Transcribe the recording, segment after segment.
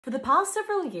For the past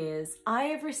several years, I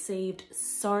have received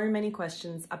so many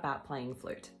questions about playing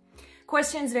flute.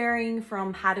 Questions varying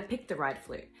from how to pick the right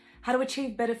flute, how to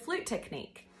achieve better flute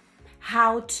technique,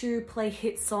 how to play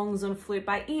hit songs on flute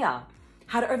by ear,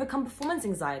 how to overcome performance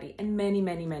anxiety, and many,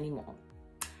 many, many more.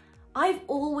 I've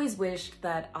always wished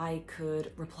that I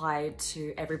could reply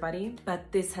to everybody,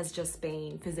 but this has just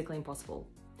been physically impossible.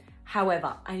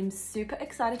 However, I'm super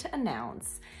excited to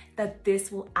announce that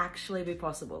this will actually be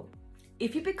possible.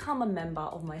 If you become a member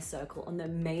of my circle on the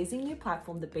amazing new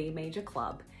platform, the BMajor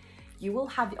Club, you will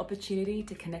have the opportunity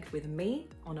to connect with me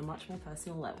on a much more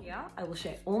personal level. Yeah, I will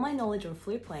share all my knowledge on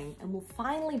flute playing and will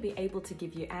finally be able to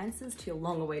give you answers to your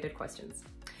long-awaited questions.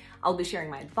 I'll be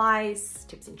sharing my advice,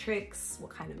 tips and tricks,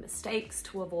 what kind of mistakes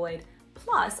to avoid.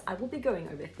 Plus, I will be going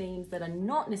over themes that are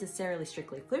not necessarily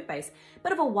strictly flute-based,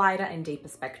 but of a wider and deeper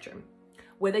spectrum.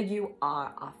 Whether you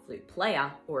are a flute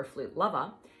player or a flute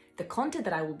lover, the content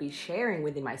that I will be sharing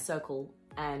within my circle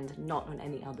and not on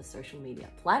any other social media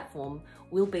platform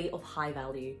will be of high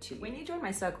value to you. When you join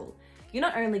my circle, you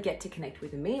not only get to connect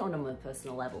with me on a more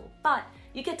personal level, but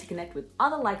you get to connect with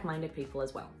other like-minded people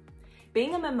as well.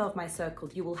 Being a member of my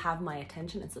circle, you will have my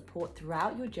attention and support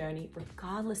throughout your journey,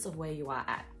 regardless of where you are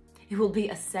at. It will be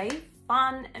a safe,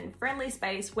 fun, and friendly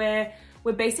space where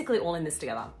we're basically all in this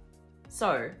together.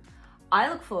 So, I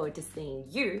look forward to seeing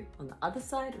you on the other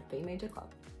side of BMajor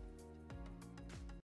Club.